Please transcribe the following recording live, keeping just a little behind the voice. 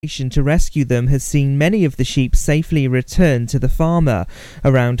to rescue them has seen many of the sheep safely returned to the farmer.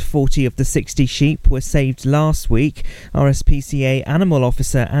 Around 40 of the 60 sheep were saved last week. RSPCA Animal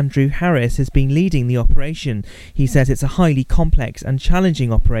Officer Andrew Harris has been leading the operation. He says it's a highly complex and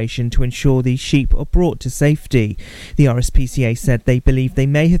challenging operation to ensure these sheep are brought to safety. The RSPCA said they believe they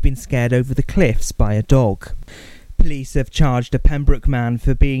may have been scared over the cliffs by a dog. Police have charged a Pembroke man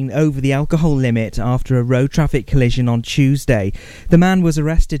for being over the alcohol limit after a road traffic collision on Tuesday. The man was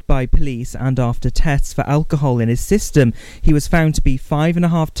arrested by police, and after tests for alcohol in his system, he was found to be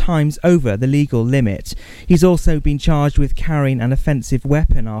 5.5 times over the legal limit. He's also been charged with carrying an offensive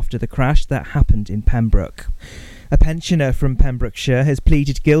weapon after the crash that happened in Pembroke. A pensioner from Pembrokeshire has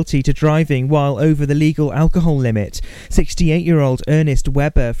pleaded guilty to driving while over the legal alcohol limit. 68-year-old Ernest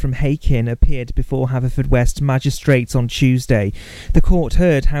Webber from Hakin appeared before Haverfordwest magistrates on Tuesday. The court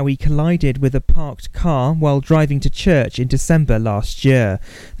heard how he collided with a parked car while driving to church in December last year.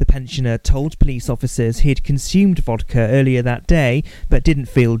 The pensioner told police officers he had consumed vodka earlier that day but didn't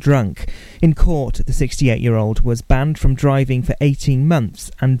feel drunk. In court, the 68-year-old was banned from driving for 18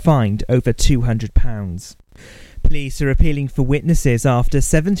 months and fined over £200. Police are appealing for witnesses after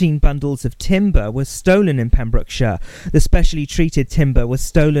 17 bundles of timber were stolen in Pembrokeshire. The specially treated timber was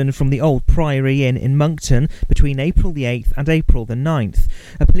stolen from the old Priory Inn in Moncton between April the 8th and April the 9th.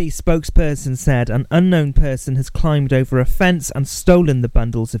 A police spokesperson said an unknown person has climbed over a fence and stolen the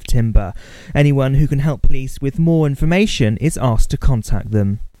bundles of timber. Anyone who can help police with more information is asked to contact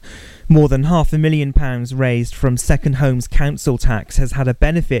them. More than £500,000 raised from Second Homes Council tax has had a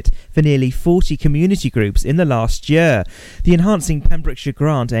benefit for nearly 40 community groups in the last year. The Enhancing Pembrokeshire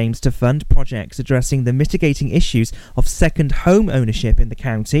grant aims to fund projects addressing the mitigating issues of second home ownership in the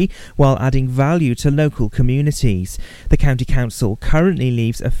county while adding value to local communities. The County Council currently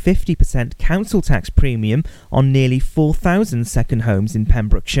leaves a 50% council tax premium on nearly 4,000 second homes in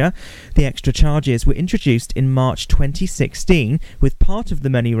Pembrokeshire. The extra charges were introduced in March 2016, with part of the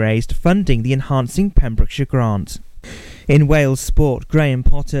money raised funding the Enhancing Pembrokeshire grant. In Wales sport, Graham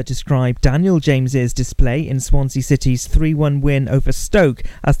Potter described Daniel James's display in Swansea City's 3-1 win over Stoke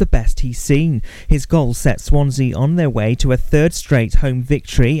as the best he's seen. His goal set Swansea on their way to a third straight home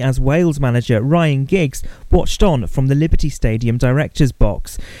victory as Wales manager Ryan Giggs watched on from the Liberty Stadium director's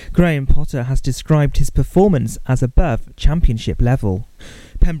box. Graham Potter has described his performance as above championship level.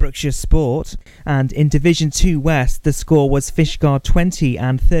 Pembrokeshire sport, and in Division 2 West the score was Fishguard 20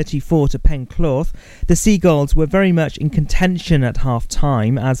 and 34 to Pencloth. The Seagulls were very much in contention at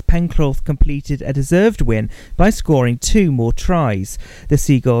half-time as Pencloth completed a deserved win by scoring 2 more tries. The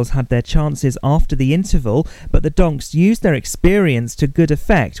Seagulls had their chances after the interval, but the Donks used their experience to good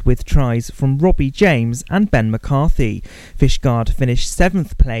effect with tries from Robbie James and Ben McCarthy. Fishguard finished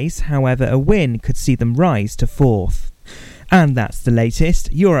 7th place, however a win could see them rise to 4th. And that's the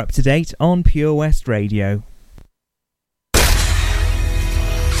latest. You're up to date on Pure West Radio.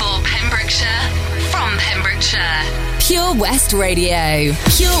 For Pembrokeshire, from Pembrokeshire, Pure West Radio.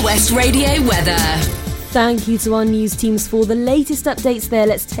 Pure West Radio weather. Thank you to our news teams for the latest updates there.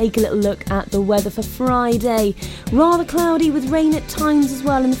 Let's take a little look at the weather for Friday. Rather cloudy with rain at times as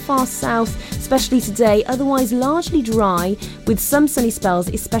well in the far south, especially today. Otherwise largely dry with some sunny spells,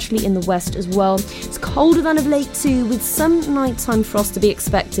 especially in the west as well. It's colder than of late too, with some nighttime frost to be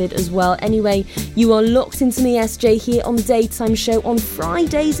expected as well. Anyway, you are locked into me, SJ, here on the Daytime Show on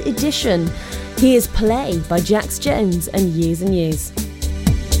Friday's edition. Here's Play by Jax Jones and Years and Years.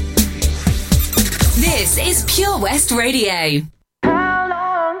 This is Pure West Radio. How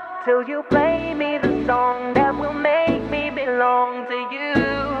long till you play me the song that will make me belong to you?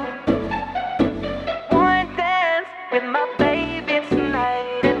 Wanna dance with my baby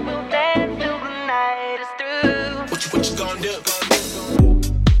tonight, and we'll dance till the night is through. What you gonna do?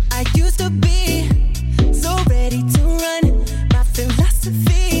 I used to be so ready to run. My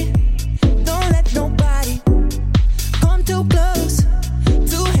philosophy, don't let nobody come too close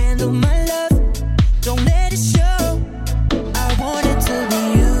to handle my love. Don't let it show. I want it to be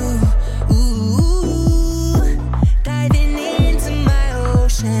you. Ooh, diving into my ocean.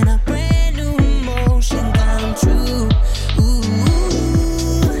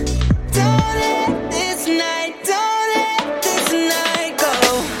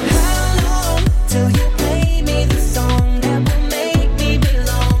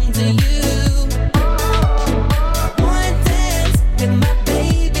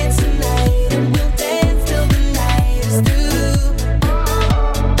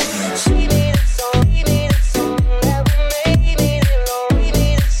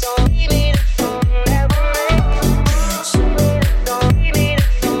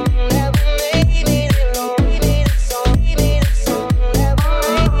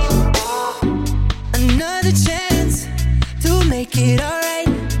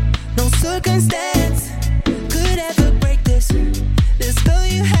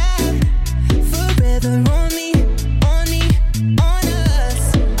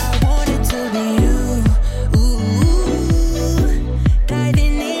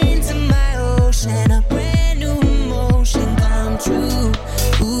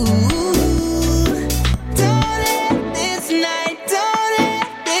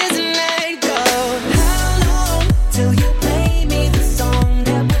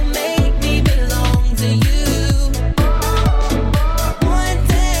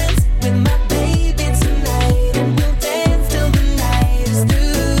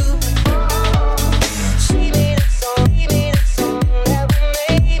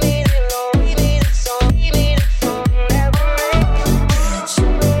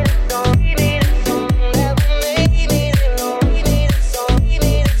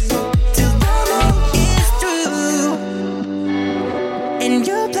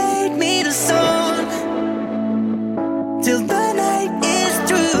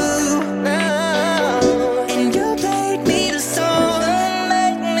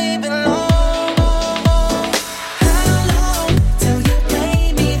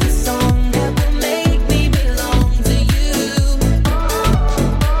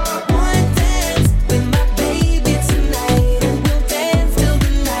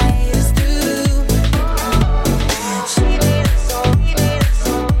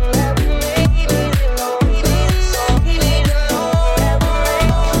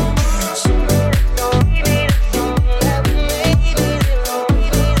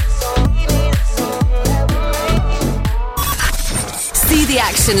 the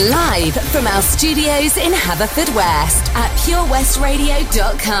action live from our studios in Haverfordwest at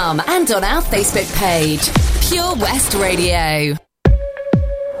purewestradio.com and on our Facebook page, Pure West Radio.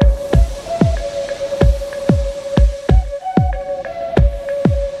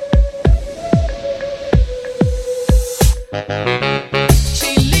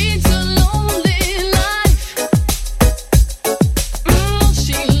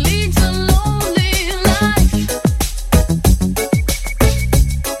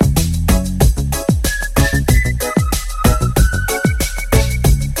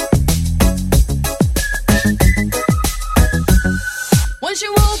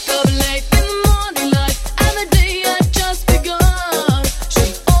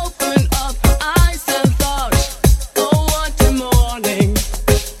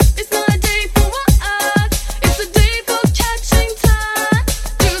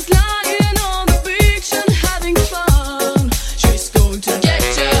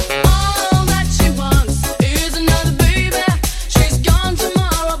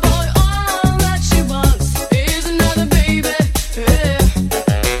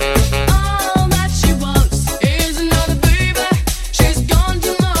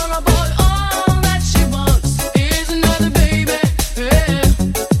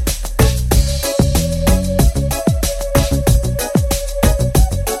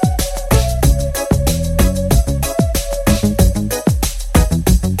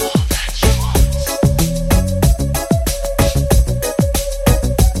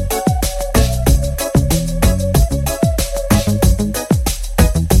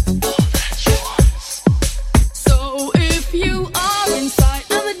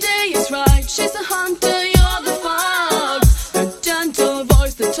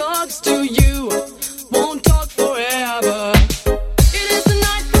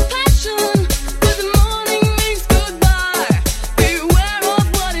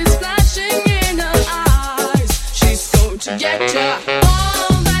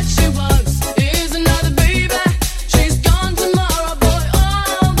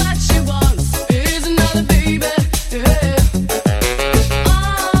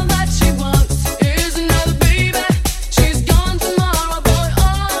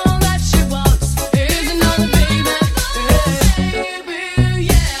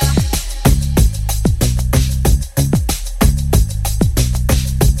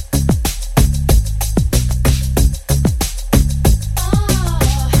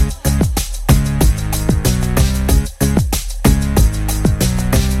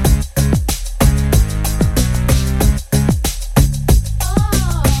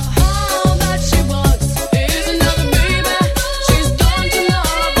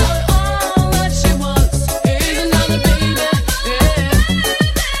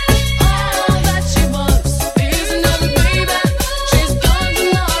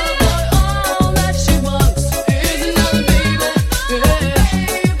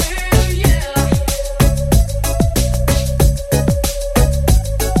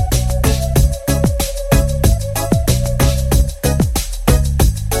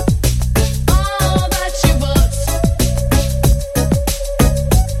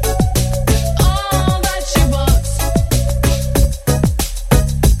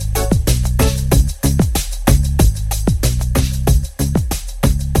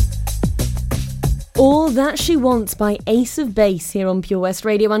 That She Wants by Ace of Base here on Pure West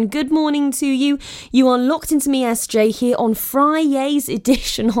Radio, and good morning to you. You are locked into me, SJ, here on Friday's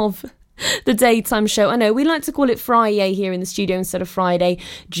edition of the daytime show. I know we like to call it Friday here in the studio instead of Friday,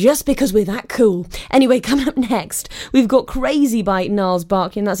 just because we're that cool. Anyway, coming up next, we've got Crazy by Gnarls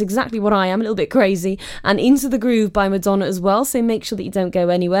Barkley, and that's exactly what I am, a little bit crazy, and Into the Groove by Madonna as well, so make sure that you don't go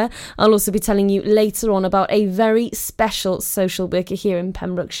anywhere. I'll also be telling you later on about a very special social worker here in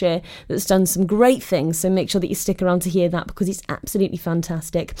Pembrokeshire that's done some great things, so make sure that you stick around to hear that because it's absolutely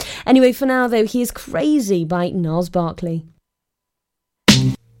fantastic. Anyway, for now though, here's Crazy by Gnarls Barkley.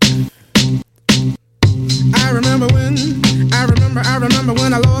 I remember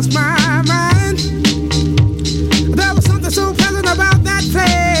when I lost my mind. There was something so pleasant about that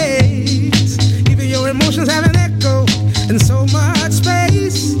place. Even your emotions have an echo in so much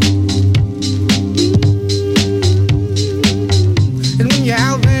space. And when you're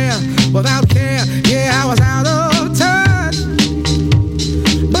out there without care, yeah, I was out of touch.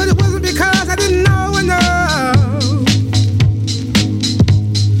 But it wasn't because I didn't know enough.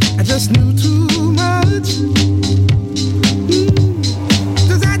 I just knew too much.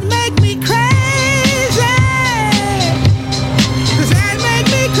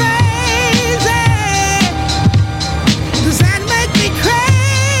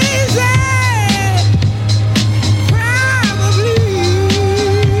 Probably.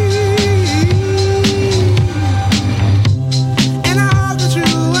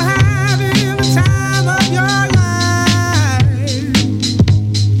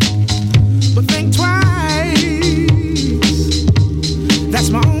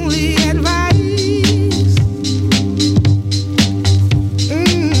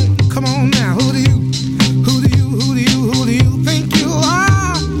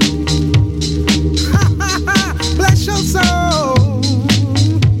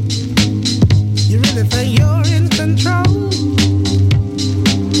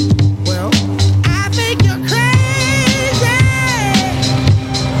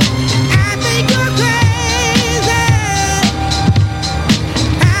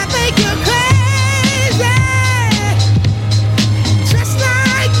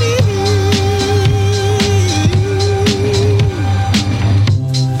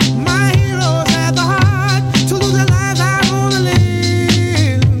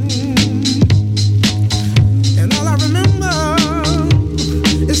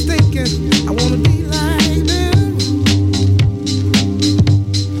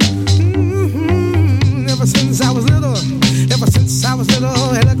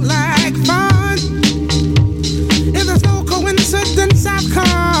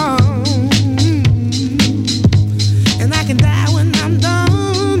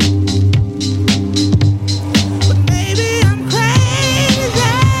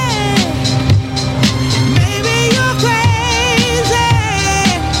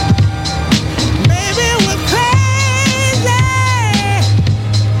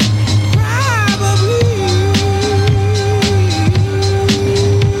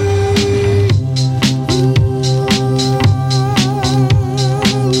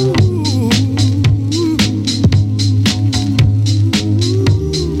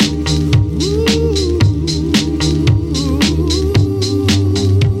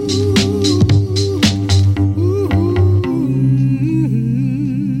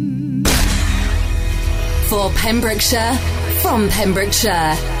 Pembrokeshire, from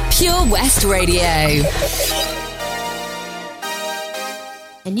Pembrokeshire, Pure West Radio.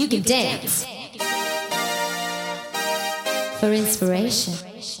 And you can dance for inspiration.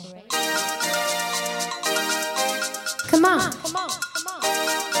 Come on.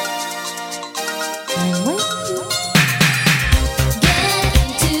 And wait.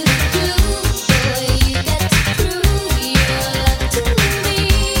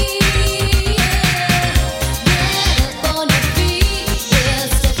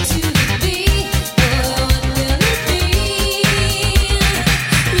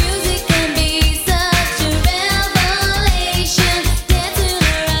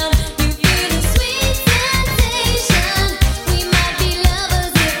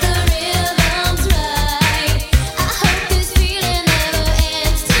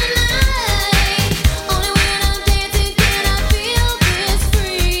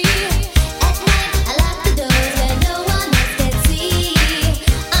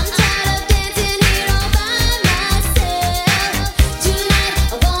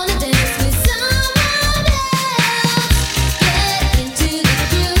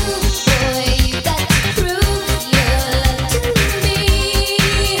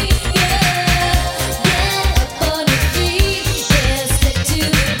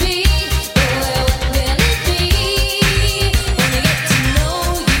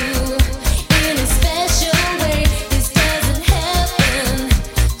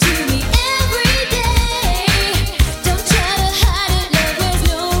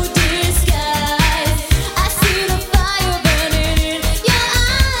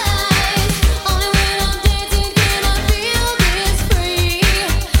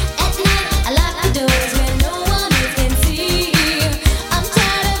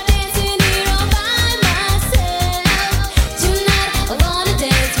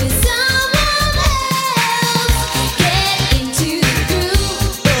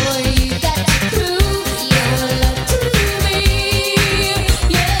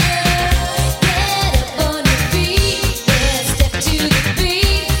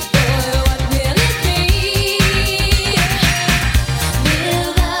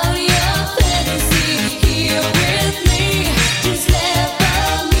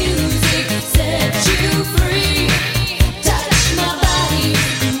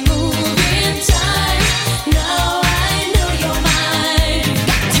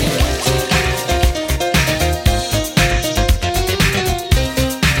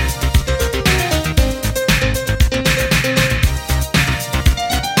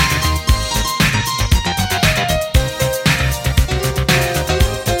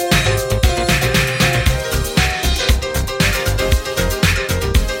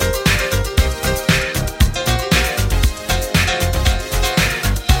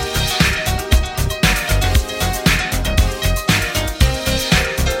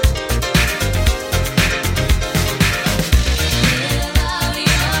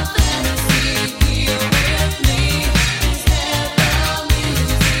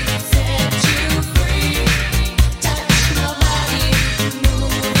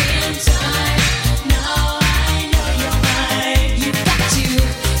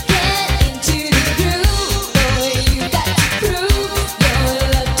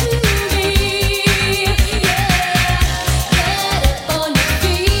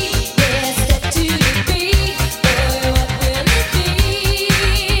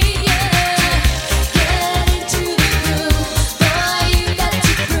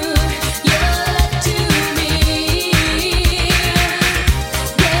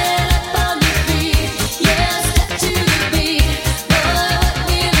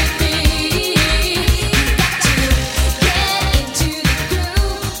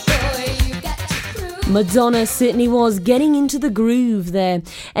 Madonna certainly was getting into the groove there.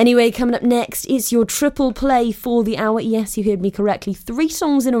 Anyway, coming up next, it's your triple play for the hour. Yes, you heard me correctly. 3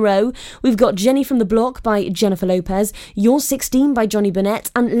 songs in a row. We've got Jenny from the Block by Jennifer Lopez, You're 16 by Johnny Burnett,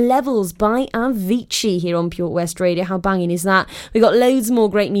 and Levels by Avicii here on Pure West Radio. How banging is that? We've got loads more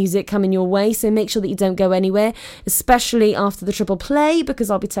great music coming your way, so make sure that you don't go anywhere, especially after the triple play, because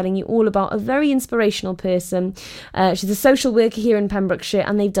I'll be telling you all about a very inspirational person. She's a social worker here in Pembrokeshire,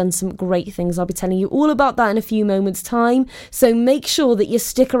 and they've done some great things. I'll be telling you all about that in a few moments' time, so make sure that you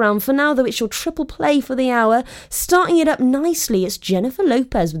stick around. For now, though, it's your triple play for the hour. Starting it up nicely, it's Jennifer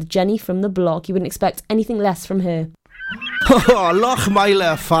Lopez with Jenny from the Block. You wouldn't expect anything less from her. Oh,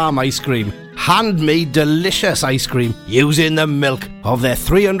 Lochmeyler Farm Ice Cream. Handmade delicious ice cream using the milk of their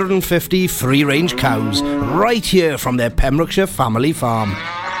 350 free-range cows right here from their Pembrokeshire family farm.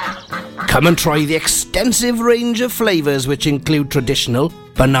 Come and try the extensive range of flavours which include traditional,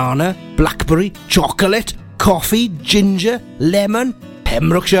 banana, blackberry, chocolate, coffee, ginger, lemon,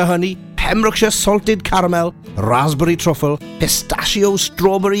 Pembrokeshire honey, Pembrokeshire salted caramel, raspberry truffle, pistachio,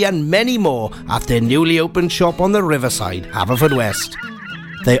 strawberry and many more at their newly opened shop on the Riverside, Haverfordwest.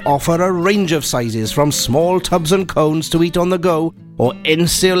 They offer a range of sizes from small tubs and cones to eat on the go or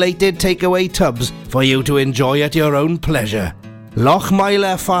insulated takeaway tubs for you to enjoy at your own pleasure.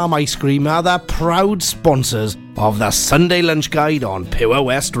 Lochmeyler Farm Ice Cream are the proud sponsors of the Sunday Lunch Guide on Pure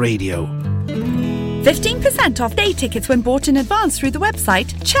West Radio. 15% off day tickets when bought in advance through the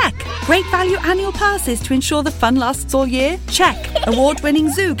website? Check. Great value annual passes to ensure the fun lasts all year? Check. Award-winning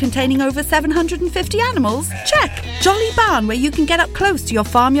zoo containing over 750 animals? Check. Jolly barn where you can get up close to your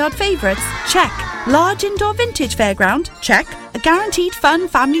farmyard favourites? Check. Large indoor vintage fairground? Check. A guaranteed fun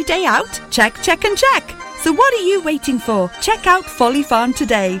family day out? Check, check and check. So what are you waiting for? Check out Folly Farm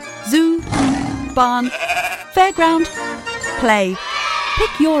today. Zoo, barn, fairground, play.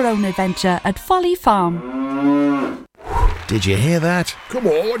 Pick your own adventure at Folly Farm. Did you hear that? Come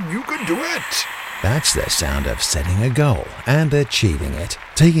on, you can do it. That's the sound of setting a goal and achieving it.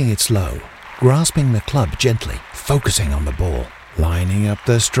 Taking it slow, grasping the club gently, focusing on the ball, lining up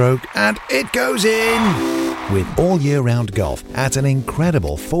the stroke, and it goes in! With all year-round golf at an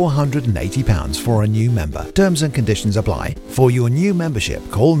incredible £480 for a new member. Terms and conditions apply. For your new membership,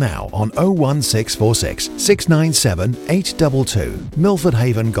 call now on 01646 697 822. Milford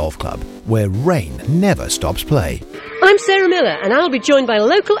Haven Golf Club, where rain never stops play. I'm Sarah Miller, and I'll be joined by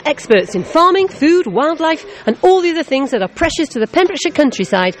local experts in farming, food, wildlife and all the other things that are precious to the Pembrokeshire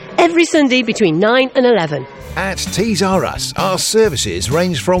countryside every Sunday between 9 and 11. At Tees R Us, our services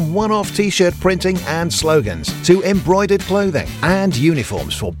range from one-off t-shirt printing and slogans to embroidered clothing and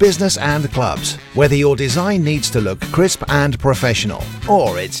uniforms for business and clubs. Whether your design needs to look crisp and professional,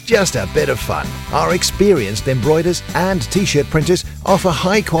 or it's just a bit of fun, our experienced embroiders and t-shirt printers offer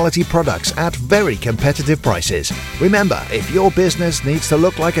high-quality products at very competitive prices. Remember, if your business needs to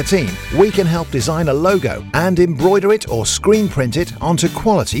look like a team, we can help design a logo and embroider it or screen print it onto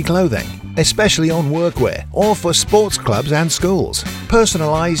quality clothing, especially on workwear or for sports clubs and schools.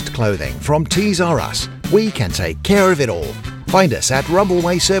 Personalised clothing from Tees R Us. We can take care of it all. Find us at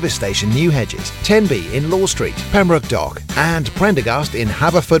Rumbleway Service Station, New Hedges, 10B in Law Street, Pembroke Dock and Prendergast in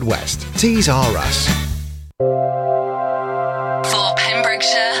Haverfordwest. Tees R Us. For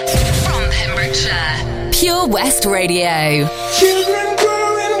Pembrokeshire, from Pembrokeshire, Pure West Radio. Children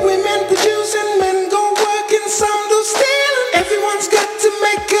growing, women producing, men go working, some do stealing. Everyone's got to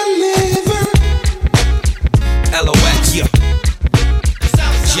make a living. LOX, yeah.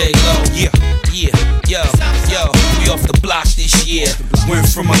 J-Lo, yeah, yo, we off the block this year. Went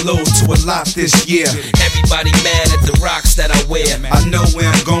from a low to a lot this year. Everybody mad at the rocks that I wear. I know where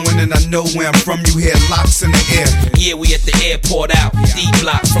I'm going and I know where I'm from. You hear locks in the air. Yeah, we at the airport out.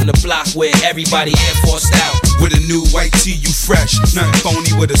 D-block from the block where everybody Air Forced out. With a new white tee, you fresh. Nothing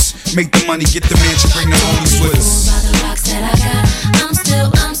phony with us. Make the money, get the mansion, bring the homies with us. By the rocks that I got,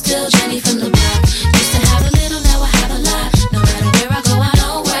 I'm still Jenny from the block. Used to have a little, now I have a lot. No matter where I go, I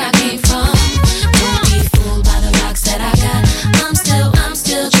know where I came from. Don't be fooled by the rocks that I got. I'm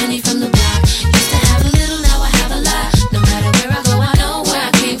still Jenny from the block. Used to have a little, now I have a lot. No matter where I go, I know where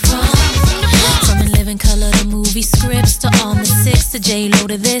I came from. From In Living Color to movie scripts to all the six to J-Lo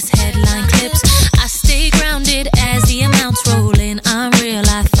to this headline clips. I stay grounded as the amounts roll in. I'm real,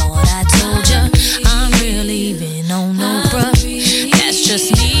 I thought I told ya. I'm real, even on no bruh. That's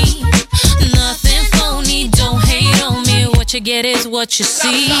just me. Nothing phony, don't hate on me. What you get is what you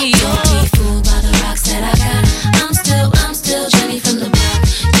see. Don't be fooled by the rocks that I got. I'm still Jenny from the block.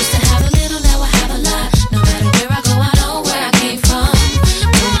 Used to have a little, now I have a lot. No matter where I go, I know where I came from.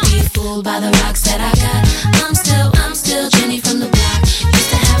 Don't be fooled by the rocks that I got. I'm still Jenny from the block. Used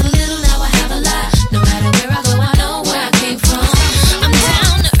to have a little, now I have a lot. No matter where I go, I know where I came from. I'm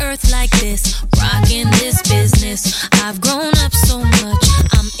down to earth like this, rocking this business. I've grown up so much,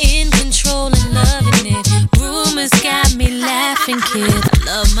 I'm in control and loving it. Rumors got me laughing, kid. I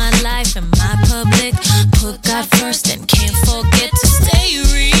love my life and my public. Put God first and can't forget to stay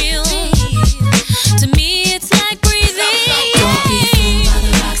real. To me, it's like breathing. Don't be fooled by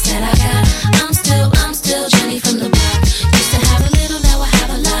the rocks that I got. I'm still Jenny from the block. Used to have a little, now I have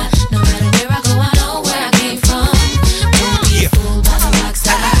a lot. No matter where I go, I know where I came from. Don't be fooled by the rocks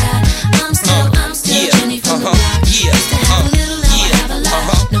that I got. I'm still Jenny from the block. Used to have a little, now I have a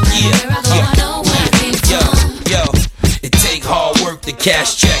lot. No matter where I go, I know where I came from. Yo, it take hard work to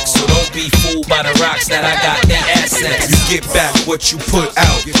cash checks, so don't be fooled by the rocks that I got. They assets. You get back what you put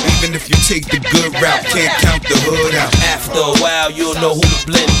out. Even if you take the good route, can't count the hood out. After a while, you'll know who to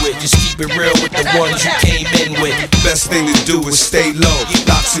blend with. Just keep keep it real with the ones you came in with. Best thing to do is stay low.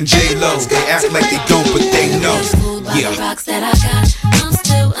 Locks and J-Lo, they act like they don't, but they know. Yeah. Rocks that I got.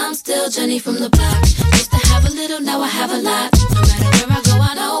 I'm still Jenny from the block. Used to have a little, now I have a lot. No matter where I go,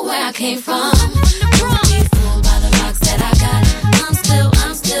 I know where I came from. Don't be fooled by the rocks that I got.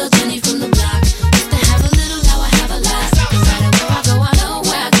 I'm still Jenny from the block. Used to have a little, now I have a lot. No matter where I go, I know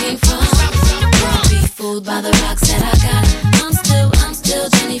where I came from. Don't be fooled by the rocks that I got. I'm still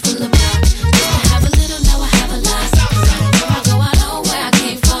Jenny from the block. Used to have a little, now I have a lot. No matter where I go, I know where I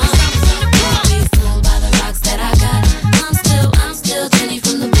came from. Don't be fooled by the rocks that I got. I'm still Jenny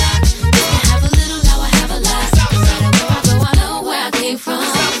from the block. Used to have a little, now I have a lot. No matter where I go, I know where I came from.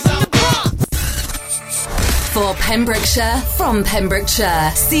 For Pembrokeshire, from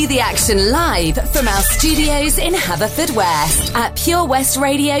Pembrokeshire. See the action live from our studios in Haverfordwest at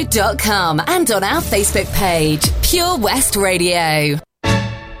purewestradio.com and on our Facebook page, Pure West Radio.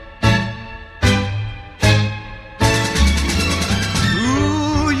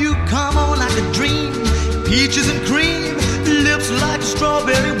 Ooh, you come on like a dream. Peaches and cream, lips like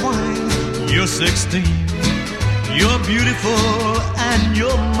strawberry wine. You're 16, you're beautiful and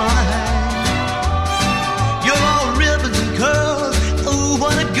you're mine. You're all ribbons and curls. Oh,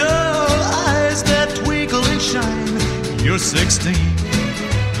 what a girl. Eyes that twinkle and shine. You're 16.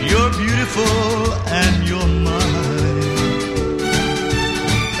 You're beautiful and you're mine.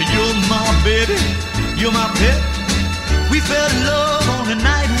 You're my baby. You're my pet. We fell in love on the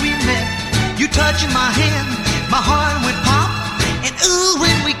night we met. You touching my hand, my heart went pop. And ooh,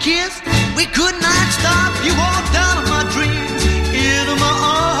 when we kissed, we could not stop. You walked out of my dreams, into my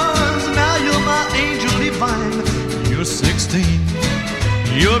arms. Now you're my angel divine. You're 16,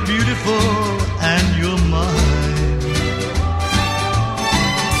 you're beautiful and you're mine.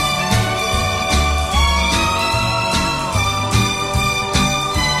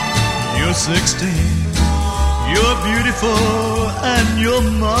 You're 16, you're beautiful and you're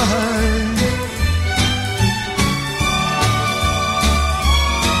mine.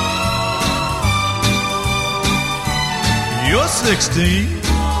 You're 16,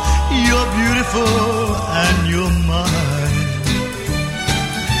 you're beautiful and you're mine.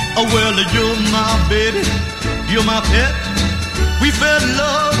 Oh, well, you're my baby, you're my pet. We fell in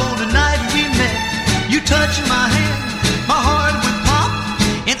love on the night we met. You touched my hand, my heart went pop.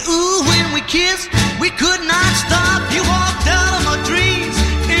 And ooh, when we kissed, we could not stop. You walked out of my dreams,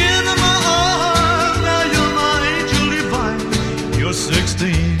 into my arms. Now you're my angel divine. You're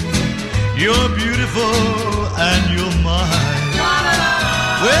 16, you're beautiful and you're mine.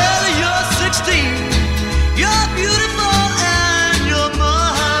 Well, you're 16, you're beautiful and you're mine.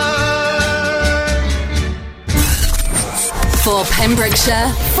 For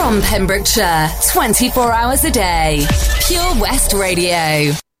Pembrokeshire, from Pembrokeshire, 24 hours a day. Pure West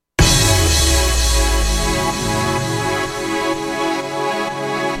Radio.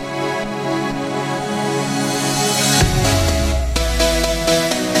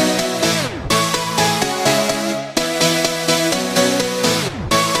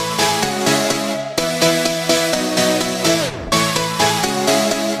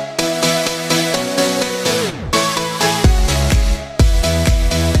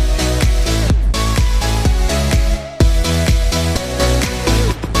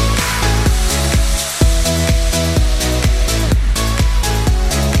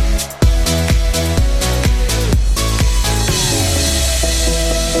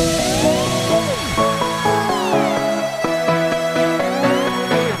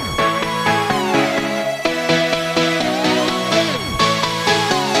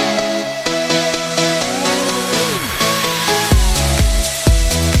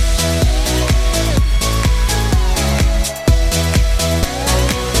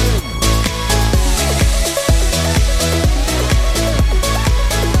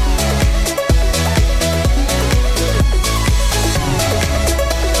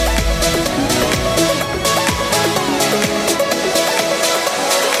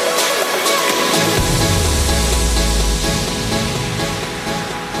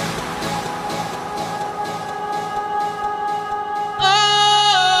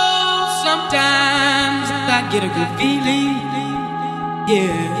 get a good feeling,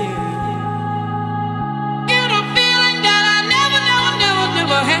 yeah. Get a feeling that I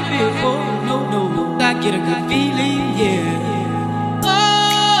never had before. No, I get a good feeling, yeah.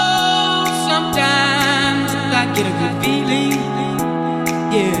 Oh, sometimes I get a good feeling,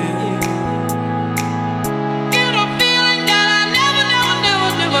 yeah. Get a feeling that I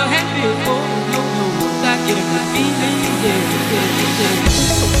never had before. No, I get a good feeling, yeah.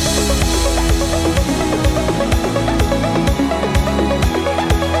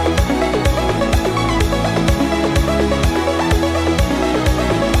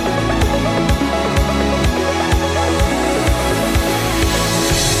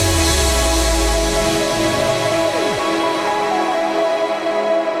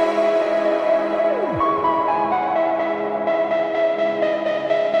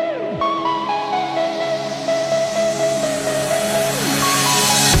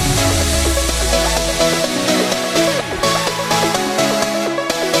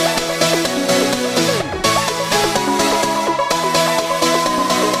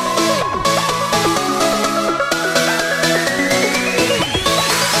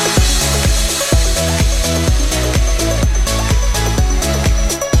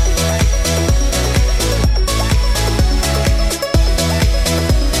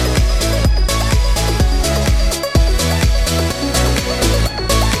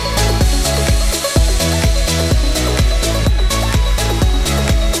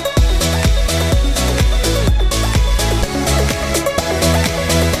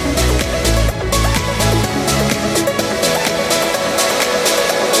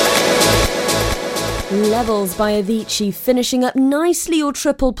 Levels by Avicii, finishing up nicely your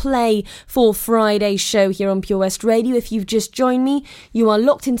triple play for Friday's show here on Pure West Radio. If you've just joined me, you are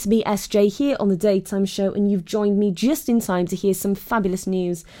locked into me, SJ, here on the Daytime Show, and you've joined me just in time to hear some fabulous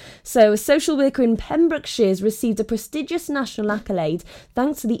news. So, a social worker in Pembrokeshire has received a prestigious national accolade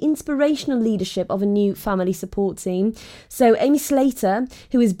thanks to the inspirational leadership of a new family support team. So, Amy Slater,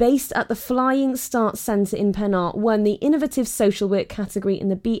 who is based at the Flying Start Centre in Penarth, won the Innovative Social Work category in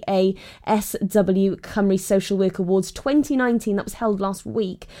the BASW Cymru Social Work Awards 2019 that was held last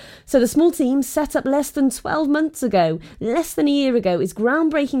week. So the small team, set up less than 12 months ago, less than a year ago, is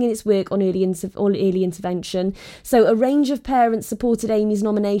groundbreaking in its work on early intervention. So a range of parents supported Amy's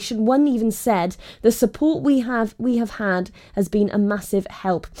nomination. One even said, "The support we have had has been a massive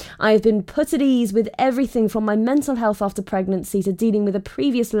help. I have been put at ease with everything from my mental health after pregnancy to dealing with a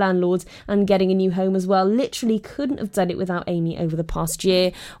previous landlord and getting a new home as well. Literally couldn't have done it without Amy over the past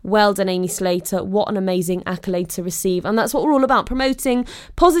year." Well done, Amy Slater. What an amazing accolade to receive. And that's what we're all about, promoting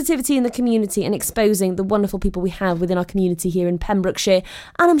positivity in the community and exposing the wonderful people we have within our community here in Pembrokeshire.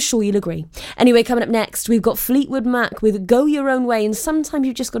 And I'm sure you'll agree. Anyway, coming up next, we've got Fleetwood Mac with Go Your Own Way. And sometimes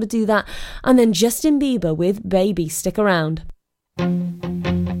you've just got to do that. And then Justin Bieber with Baby. Stick around. Loving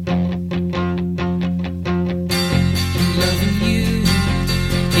you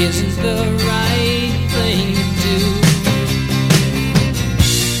isn't the right thing to do.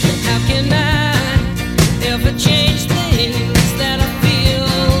 How can I ever change things that I feel?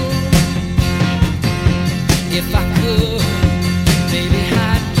 If I could, baby,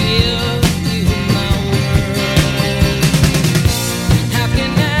 I'd give you my world. How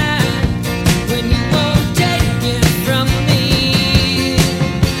can I, when you won't take it from me?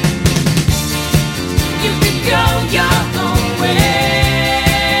 You can go your own way.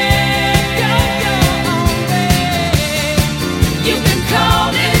 Go your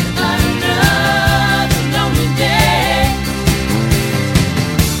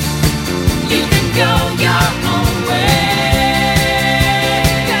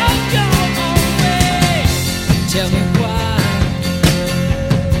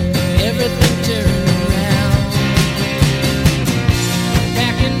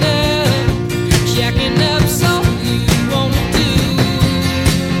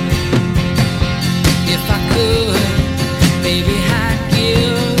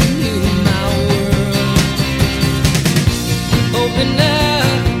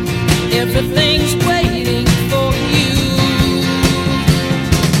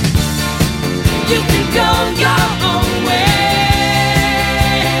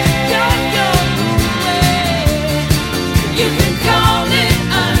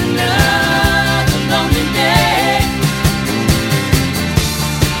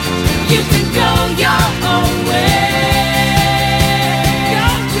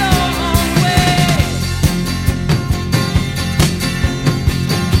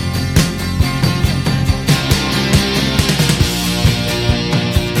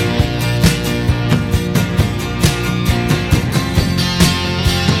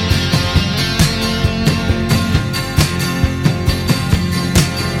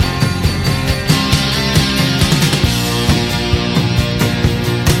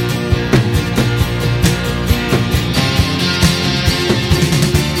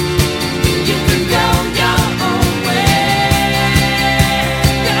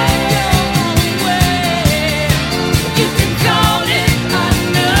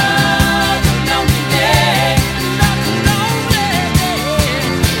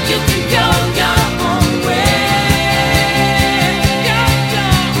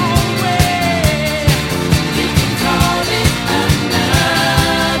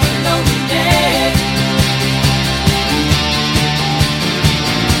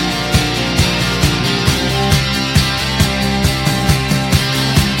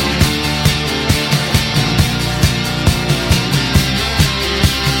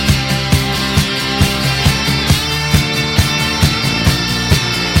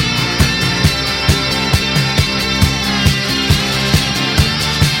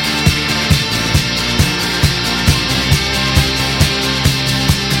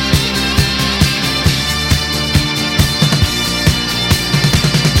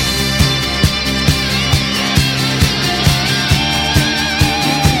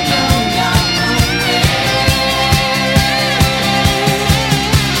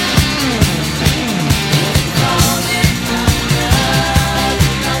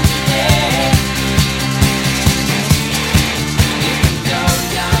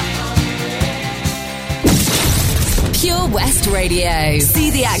West Radio.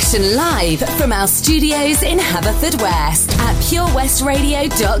 See the action live from our studios in Haverfordwest at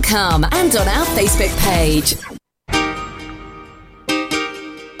purewestradio.com and on our Facebook page.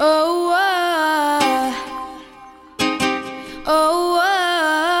 Oh, oh,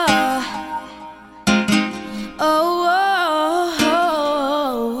 oh,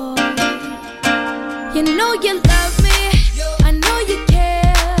 oh, you know you love me, I know you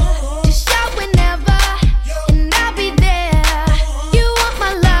care. Just shout whenever, and I'll be there. You want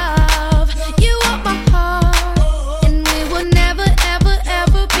my love, you want my heart, and we will never, ever,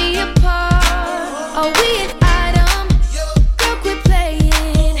 ever be apart. Are we an item? Girl, quit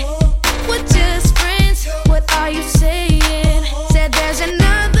playing. We're just friends. What are you saying? Said there's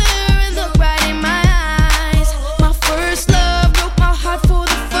another look right in my eyes. My first love broke my heart for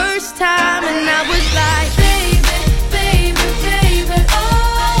the first time, and I was like, baby, baby, baby,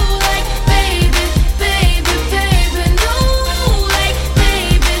 oh, like baby, baby, baby, no, like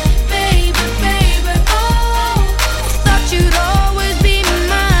baby, baby, baby, oh, thought you'd always be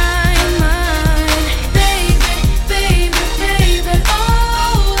mine, mine, baby, baby, baby,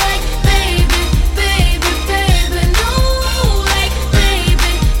 oh, like baby, baby, baby, no, like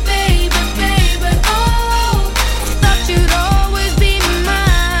baby, baby, baby, oh, thought you'd always be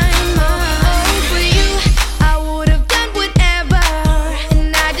mine, mine. For you, I would have done whatever,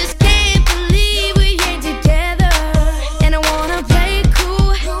 and I just can't believe we ain't together. And I wanna play it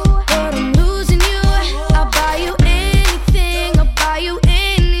cool, but I'm losing you. I'll buy you anything, I'll buy you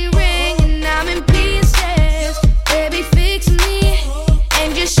any ring, and I'm in pieces. Baby, fix me,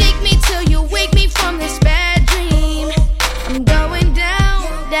 and just shake me till you wake me from this bad dream. I'm going down,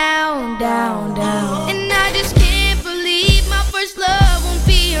 down, down, down, and I just can't believe my first love won't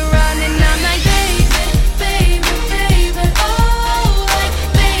be around. And I'm like, baby, baby, baby, oh, like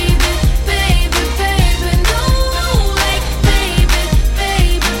baby, baby, baby, no, like baby,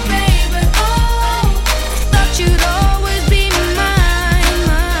 baby, baby, oh, thought you'd always be mine,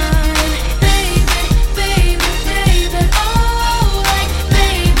 mine, baby, baby, baby, oh, like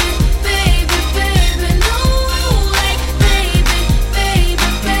baby, baby, baby, no, like baby, baby,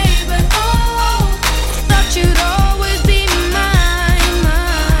 baby, oh, thought you'd always be mine,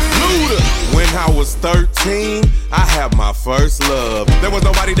 mine. Luda. When I was 13, I had my first love. There was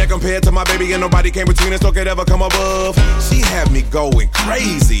nobody that compared to my baby, and nobody came between us or could ever come above. She had me going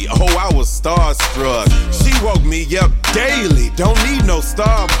crazy. Oh, I was starstruck. She woke me up daily. Don't need no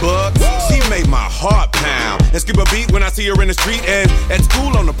Starbucks. She made my heart pound and skip a beat when I see her in the street and at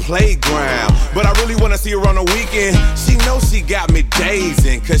school on the playground. But I really wanna see her on the weekend. She knows she got me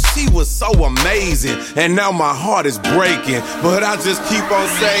dazing, cause she was so amazing. And now my heart is breaking, but I just keep on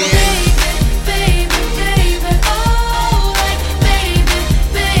saying, Baby, baby, oh, like baby,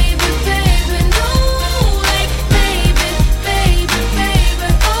 baby, baby, no, like baby, baby, baby,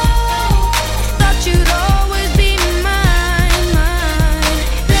 oh, thought you'd always be mine, mine,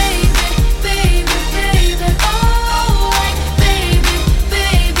 baby, baby, baby, oh, like baby,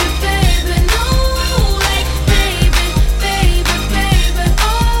 baby, baby, no, like baby, baby, baby,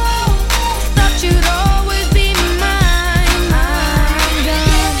 oh, thought you'd always be mine, mine,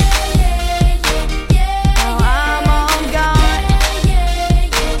 girl. Now I'm on God.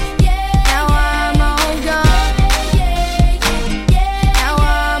 Now I'm on God. Now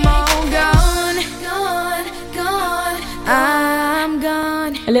I'm on gone, gone, gone. I'm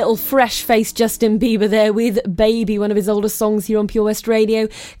gone. A little fresh-faced Justin Bieber there with Baby, one of his older songs here on Pure West Radio.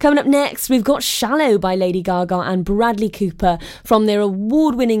 Coming up next, we've got Shallow by Lady Gaga and Bradley Cooper from their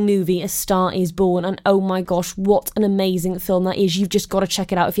award-winning movie A Star Is Born. And oh my gosh, what an amazing film that is. You've just got to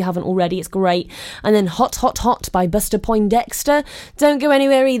check it out if you haven't already. It's great. And then Hot, Hot, Hot by Buster Poindexter. Don't go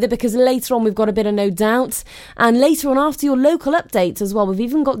anywhere either, because later on we've got a bit of No Doubt. And later on, after your local updates as well, we've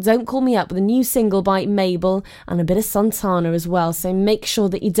even got Don't Call Me Up with a new single by Mabel and a bit of Santana as well. So make sure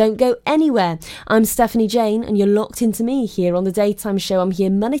that you don't go anywhere. I'm Stephanie Jane, and you're locked into me here on The Daytime Show. I'm here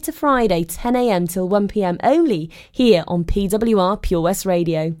Monday to Friday, 10 a.m. till 1 p.m. only here on PWR Pure West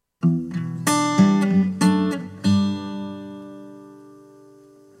Radio.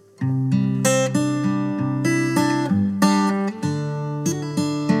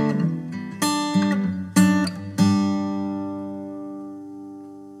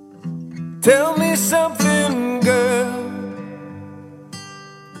 Tell me something, girl.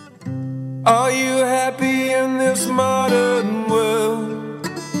 Are you happy in this modern world?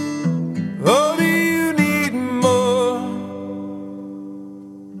 Or do you need more?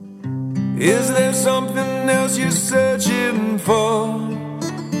 Is there something else you're searching for?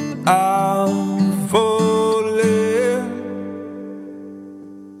 I'm falling.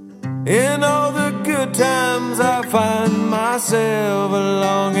 In all the good times I find myself myself a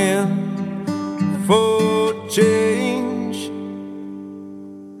longing for change.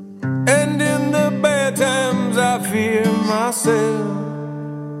 And in the bad times I fear myself.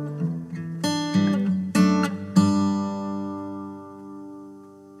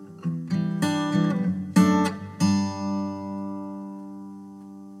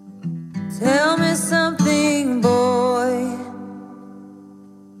 Tell me something, boy.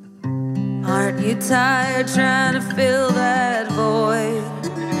 Aren't you tired trying to fill that void?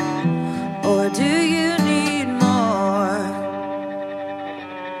 Or do you need more?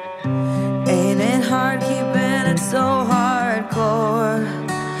 Ain't it hard keeping it so hardcore?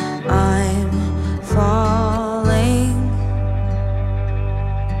 I'm falling.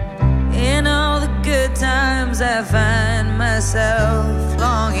 In all the good times I find myself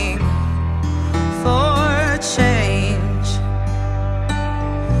longing for change,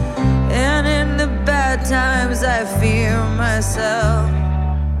 and in the bad times I fear myself.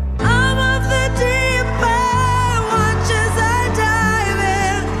 I'm of the deep end, watch as I dive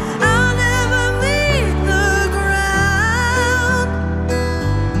in. I'll never meet the ground.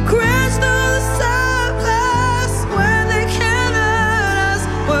 Crash through the surface where they can't hurt us.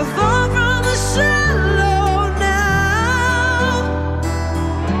 We're far from the shallow now.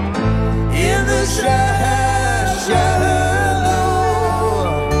 In the shallow,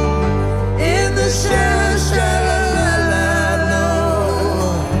 in the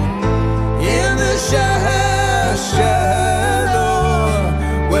shallow,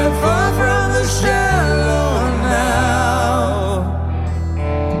 we're far from the shallow now.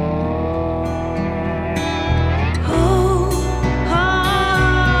 Oh,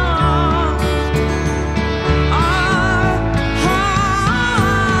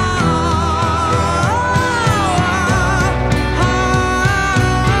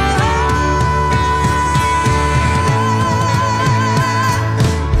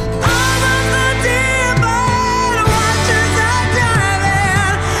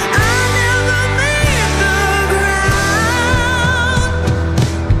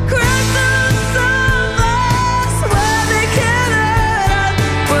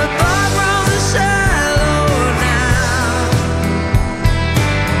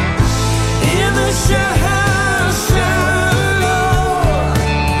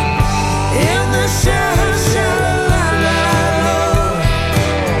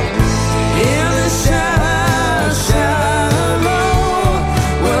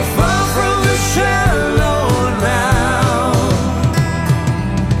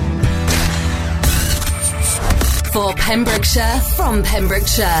 For Pembrokeshire, from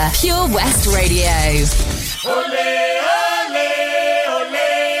Pembrokeshire, Pure West Radio.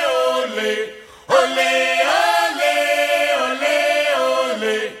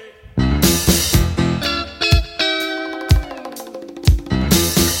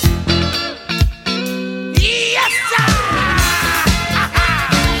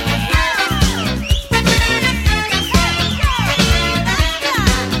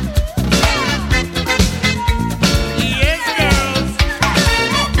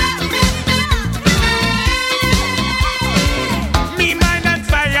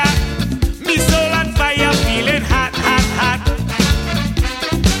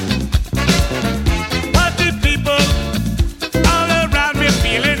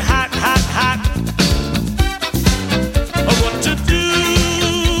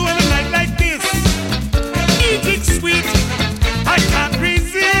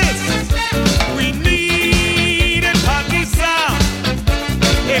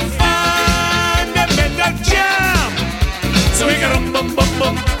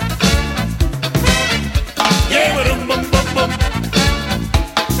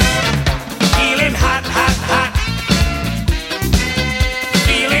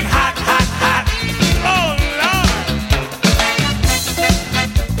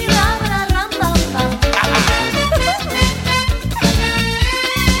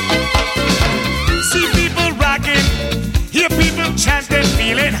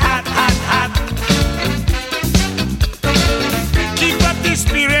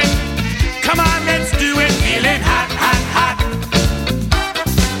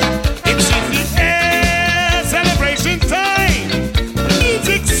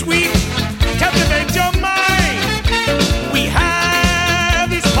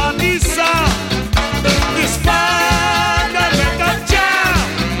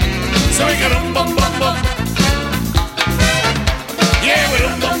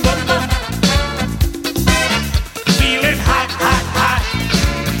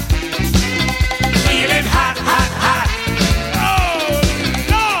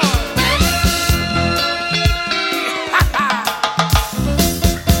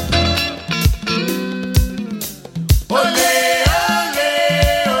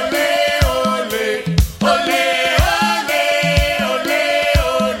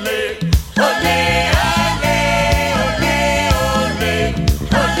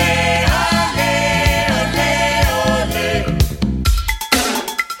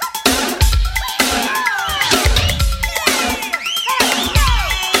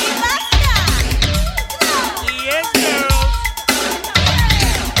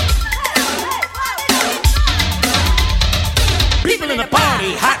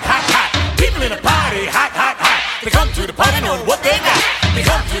 party hot, hot, hot. People in the party hot, hot, hot. They come to the party knowing what they got. They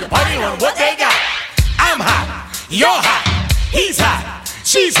come to the party knowing what they got. I'm hot, you're hot, he's hot,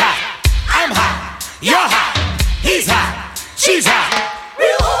 she's hot. I'm hot, you're hot, he's hot, she's hot.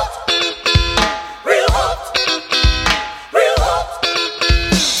 Real hot, real hot, real hot,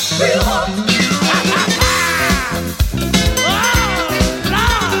 real hot.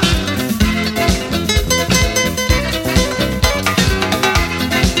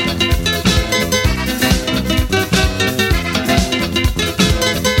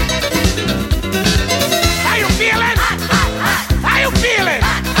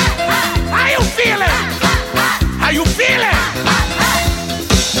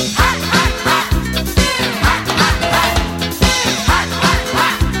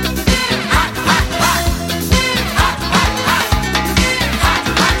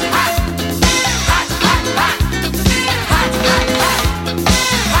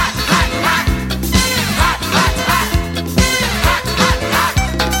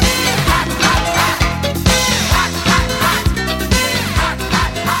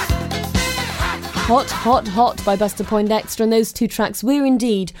 Hot, Hot, Hot by Buster Poindexter, and those two tracks were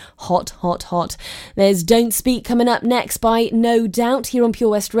indeed hot, hot, hot. There's Don't Speak coming up next by No Doubt here on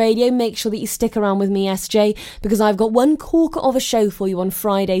Pure West Radio. Make sure that you stick around with me, SJ, because I've got one corker of a show for you on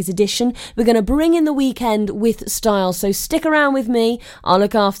Friday's edition. We're going to bring in the weekend with style, so stick around with me. I'll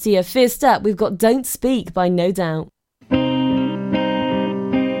look after you. First up, we've got Don't Speak by No Doubt.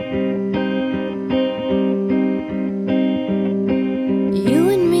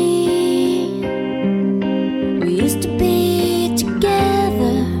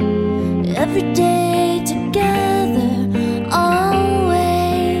 Every day together,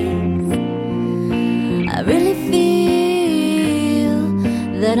 always. I really feel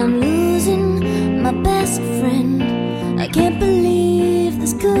that I'm losing my best friend. I can't believe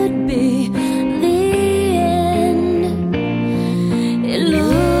this could be the end. It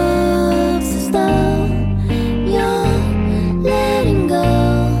looks as though you're letting go,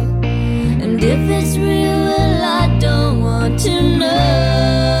 and if it's real, well, I don't want to know.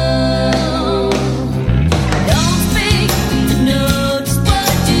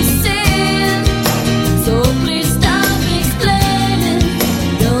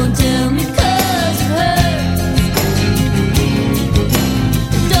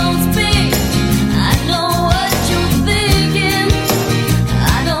 Don't speak.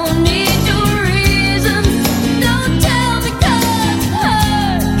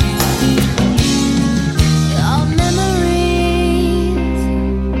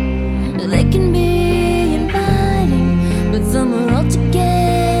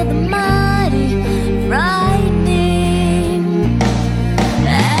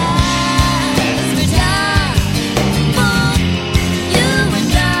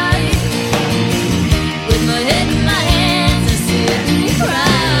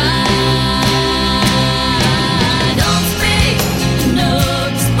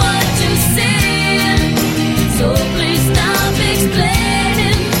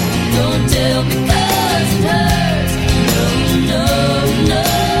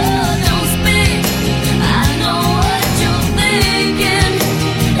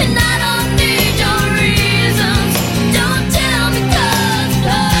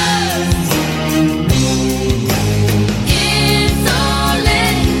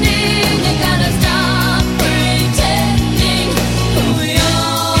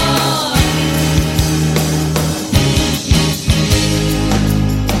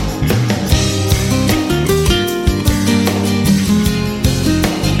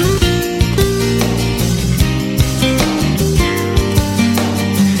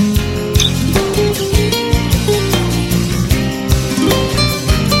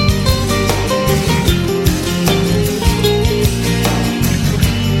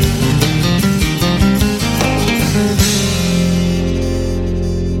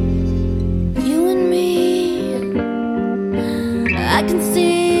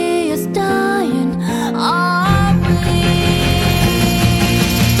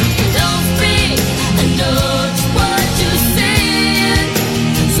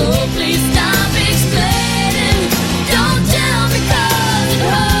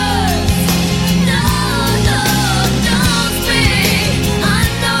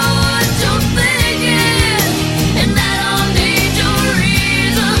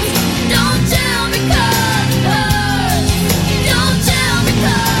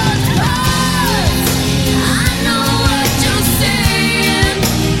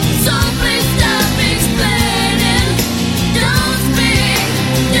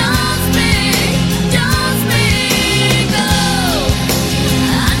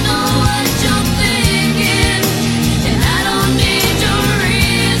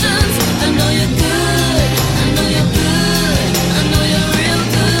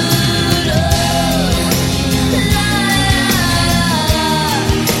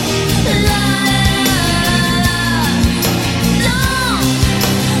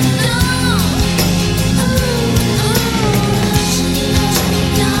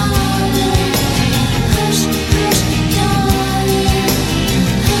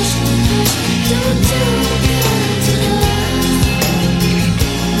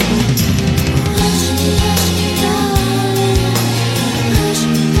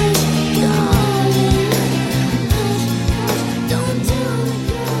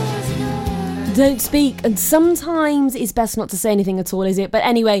 Don't speak, and sometimes it's best not to say anything at all, is it? But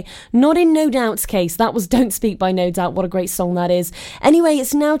anyway, not in No Doubt's case. That was Don't Speak by No Doubt. What a great song that is. Anyway,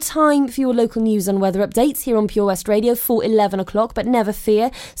 it's now time for your local news and weather updates here on Pure West Radio for 11 o'clock. But never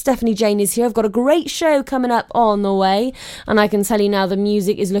fear, Stephanie Jane is here. I've got a great show coming up on the way, and I can tell you now the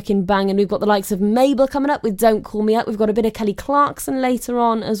music is looking banging. We've got the likes of Mabel coming up with Don't Call Me Up. We've got a bit of Kelly Clarkson later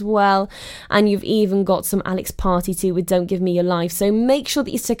on as well, and you've even got some Alex Party too with Don't Give Me Your Life. So make sure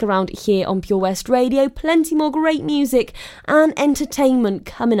that you stick around here on Pure West Radio. Plenty more great music and entertainment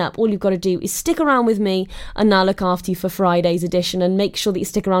coming up. All you've got to do is stick around with me, and I'll look after you for Friday's edition, and make sure that you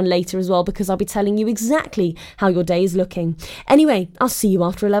stick around later as well, because I'll be telling you exactly how your day is looking. Anyway, I'll see you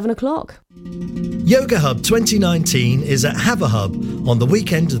after 11 o'clock. Yoga Hub 2019 is at Have a Hub on the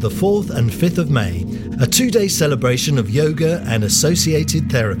weekend of the 4th and 5th of May, a 2-day celebration of yoga and associated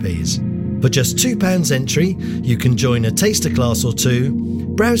therapies. For just £2 entry, you can join a taster class or two,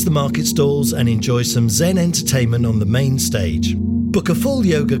 browse the market stalls and enjoy some Zen entertainment on the main stage. Book a full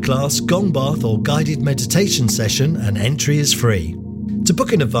yoga class, gong bath or guided meditation session and entry is free. To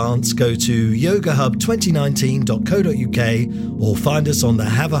book in advance, go to yogahub2019.co.uk or find us on the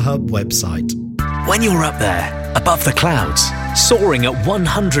Have a Hub website. When you're up there, above the clouds, soaring at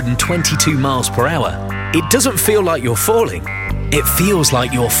 122 miles per hour, it doesn't feel like you're falling. It feels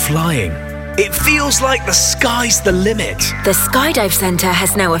like you're flying. It feels like the sky's the limit. The Skydive Centre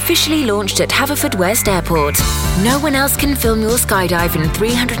has now officially launched at Haverfordwest Airport. No one else can film your skydive in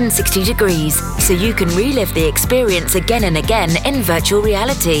 360 degrees, so you can relive the experience again and again in virtual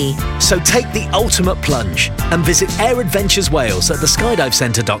reality. So take the ultimate plunge and visit Air Adventures Wales at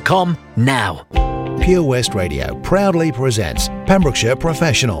theskydivecentre.com now. Pure West Radio proudly presents Pembrokeshire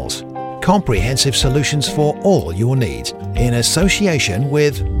Professionals. Comprehensive solutions for all your needs in association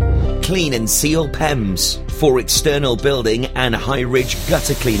with Clean and Seal PEMS for external building and high ridge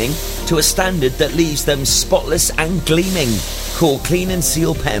gutter cleaning to a standard that leaves them spotless and gleaming. Call Clean and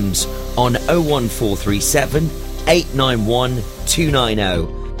Seal PEMS on 01437 891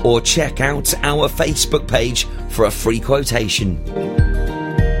 290 or check out our Facebook page for a free quotation.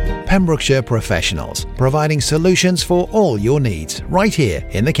 Pembrokeshire Professionals, providing solutions for all your needs right here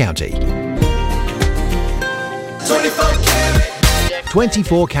in the county.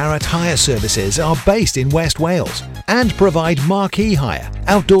 24 Carat Hire Services are based in West Wales and provide marquee hire,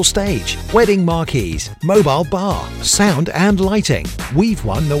 outdoor stage, wedding marquees, mobile bar, sound and lighting. We've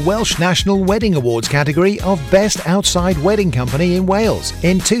won the Welsh National Wedding Awards category of Best Outside Wedding Company in Wales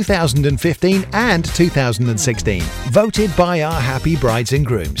in 2015 and 2016, voted by our happy brides and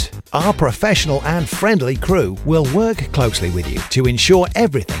grooms. Our professional and friendly crew will work closely with you to ensure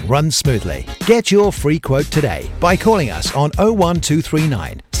everything runs smoothly. Get your free quote today by calling us on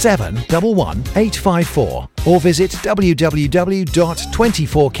 01239 711 854 or visit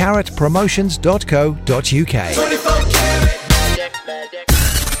www.24caratpromotions.co.uk.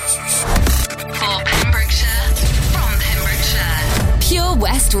 For Pembrokeshire, from Pembrokeshire, Pure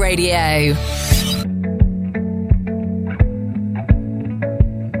West Radio.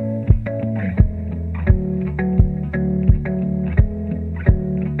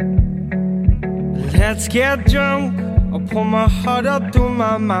 Let's get drunk, I'll pull my heart up through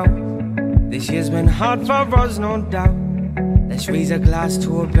my mouth. This year's been hard for us, no doubt. Let's raise a glass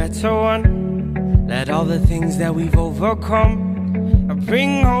to a better one. Let all the things that we've overcome I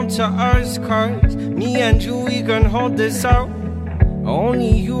bring home to us, cause me and you, we can hold this out.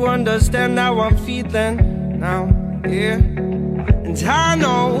 Only you understand how I'm feeling now, yeah. And I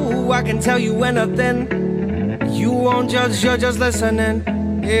know I can tell you anything. You won't judge, you're just listening,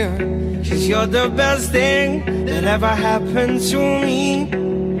 yeah. Cause you're the best thing that ever happened to me.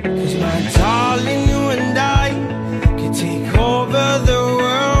 Cause my darling, you and I can take over the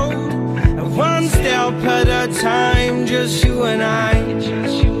world, and one step at a time, just you and I.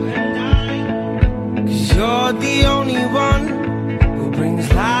 Cause you're the only one who brings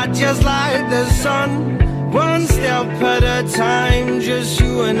light just like the sun. One step at a time, just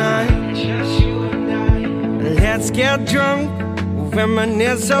you and I. Let's get drunk,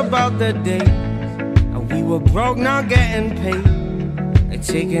 reminisce about the day we were broke, not getting paid, and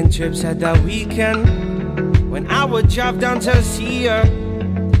taking trips at the weekend when I would drive down to see her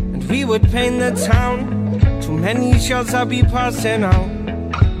and we would paint the town. Too many shots I'd be passing out,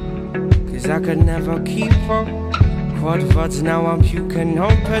 cause I could never keep up. Quad words, now I'm puking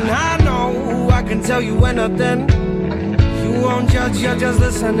open. I know I can tell you anything. You won't judge, you're just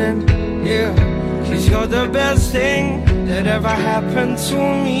listening, yeah. Cause you're the best thing that ever happened to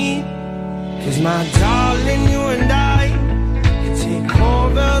me. Cause my darling, you and I can take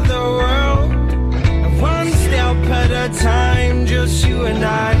over the world, and one step at a time, just you and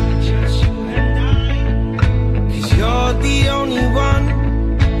I.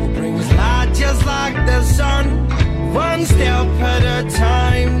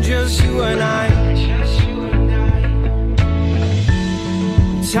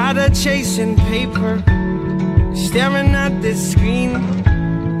 tired of chasing paper, staring at this screen.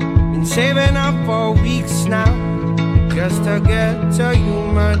 Been saving up for weeks now, just to get to you,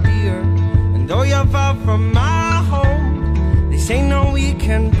 my dear. And though you're far from my home, this ain't no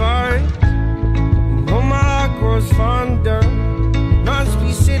weekend bird. And though my heart grows fonder, must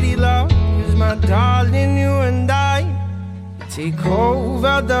be city love, 'cause my darling, you and I take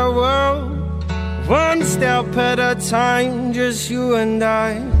over the world, one step at a time, just you and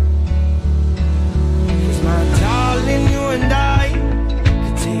I. 'Cause my darling, you and I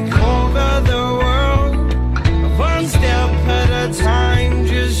can take over the world, one step at a time,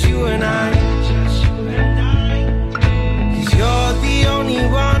 just you and I. 'Cause you're the only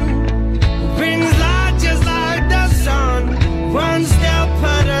one who brings light just like the sun, one step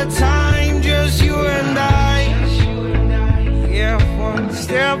at a time, just you and I. Yeah, one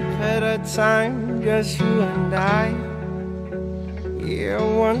step at a time, just you and I. Yeah,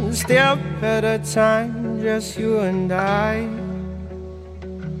 one step at a time, just you and I.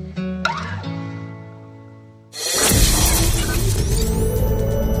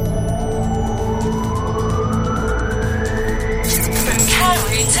 From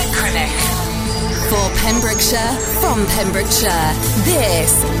Carey to Crinock. For Pembrokeshire, from Pembrokeshire,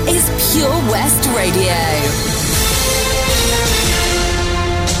 this is Pure West Radio.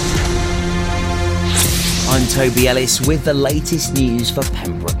 I'm Toby Ellis with the latest news for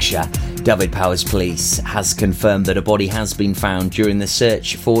Pembrokeshire. Dyfed-Powys Police has confirmed that a body has been found during the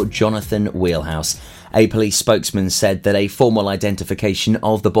search for Jonathan Wheelhouse. A police spokesman said that a formal identification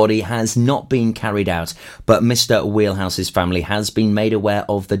of the body has not been carried out, but Mr. Wheelhouse's family has been made aware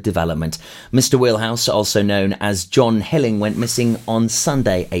of the development. Mr. Wheelhouse, also known as John Hilling, went missing on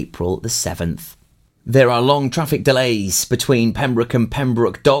Sunday, April the 7th. There are long traffic delays between Pembroke and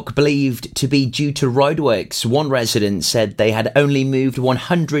Pembroke Dock, believed to be due to roadworks. One resident said they had only moved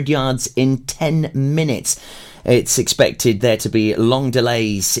 100 yards in 10 minutes. It's expected there to be long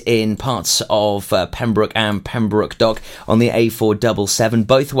delays in parts of Pembroke and Pembroke Dock on the A477,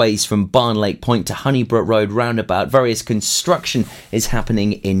 both ways from Barnlake Point to Honeybrook Road roundabout. Various construction is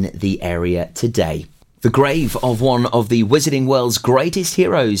happening in the area today. The grave of one of the Wizarding World's greatest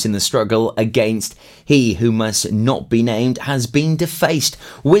heroes in the struggle against he who must not be named has been defaced.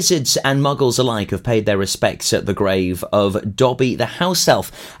 Wizards and muggles alike have paid their respects at the grave of Dobby the House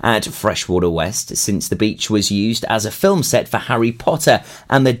Elf at Freshwater West since the beach was used as a film set for Harry Potter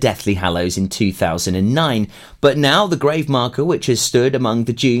and the Deathly Hallows in 2009. But now the grave marker, which has stood among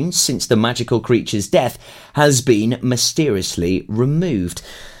the dunes since the magical creature's death, has been mysteriously removed.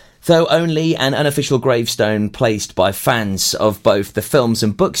 Though only an unofficial gravestone placed by fans of both the films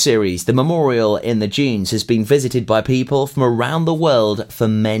and book series, the memorial in the dunes has been visited by people from around the world for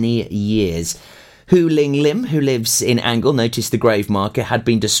many years. Hu Ling Lim, who lives in Angle, noticed the grave marker had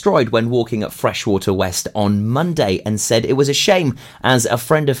been destroyed when walking at Freshwater West on Monday and said it was a shame, as a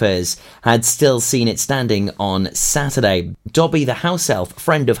friend of hers had still seen it standing on Saturday. Dobby the House Elf,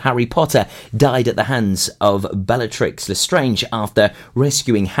 friend of Harry Potter, died at the hands of Bellatrix Lestrange after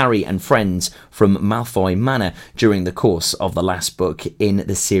rescuing Harry and friends from Malfoy Manor during the course of the last book in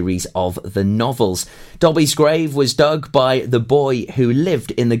the series of the novels. Dobby's grave was dug by the boy who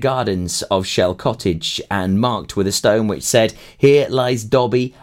lived in the gardens of Shell Cottage and marked with a stone which said, "Here lies Dobby,